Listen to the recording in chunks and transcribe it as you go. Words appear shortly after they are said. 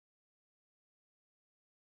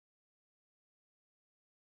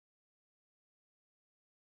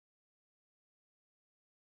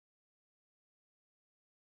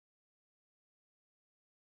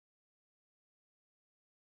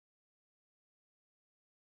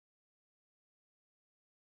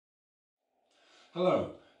Hello,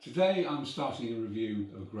 today I'm starting a review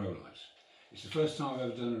of a grow light. It's the first time I've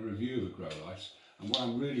ever done a review of a grow light, and what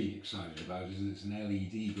I'm really excited about is that it's an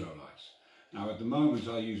LED grow light. Now at the moment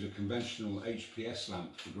I use a conventional HPS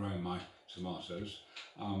lamp for growing my tomatoes,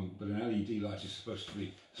 but an LED light is supposed to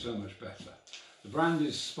be so much better. The brand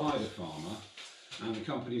is Farmer, and the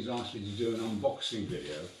company's asked me to do an unboxing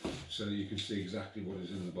video so that you can see exactly what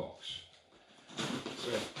is in the box.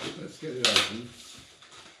 So let's get it open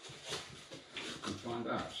and find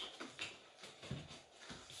out.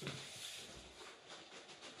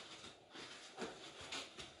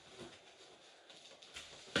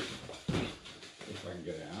 If I can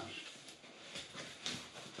get it out.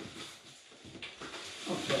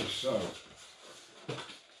 Okay, so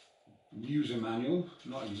user manual,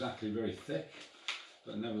 not exactly very thick,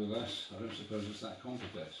 but nevertheless I don't suppose it's that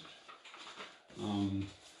complicated.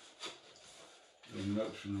 A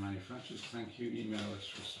note from the manufacturers, thank you, email us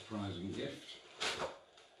for surprising gift.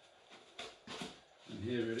 And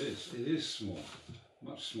here it is. It is small,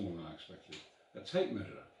 much smaller than I expected. A tape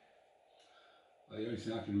measure. The only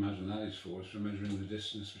thing I can imagine that is for measuring the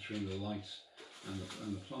distance between the light and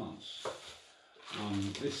the plants.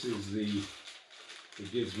 This is the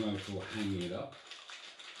gizmo for hanging it up.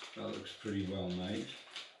 That looks pretty well made.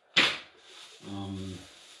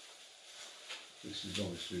 This is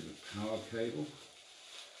obviously the power cable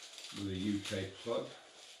with a UK plug.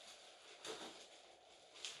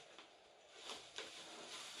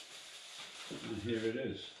 And here it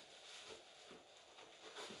is.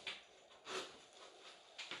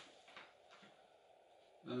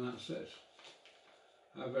 And that's it.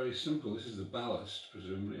 How very simple. This is the ballast,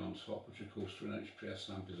 presumably on top, which of course for an HPS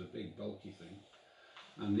lamp is a big bulky thing.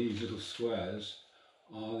 And these little squares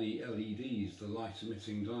are the LEDs, the light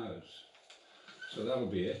emitting diodes. So that'll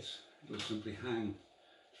be it. It'll simply hang.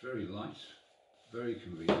 It's very light, very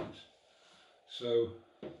convenient. So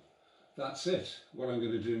that's it. What I'm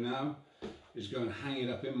going to do now is go and hang it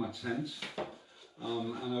up in my tent,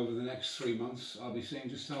 and over the next 3 months I'll be seeing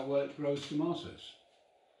just how well it grows tomatoes.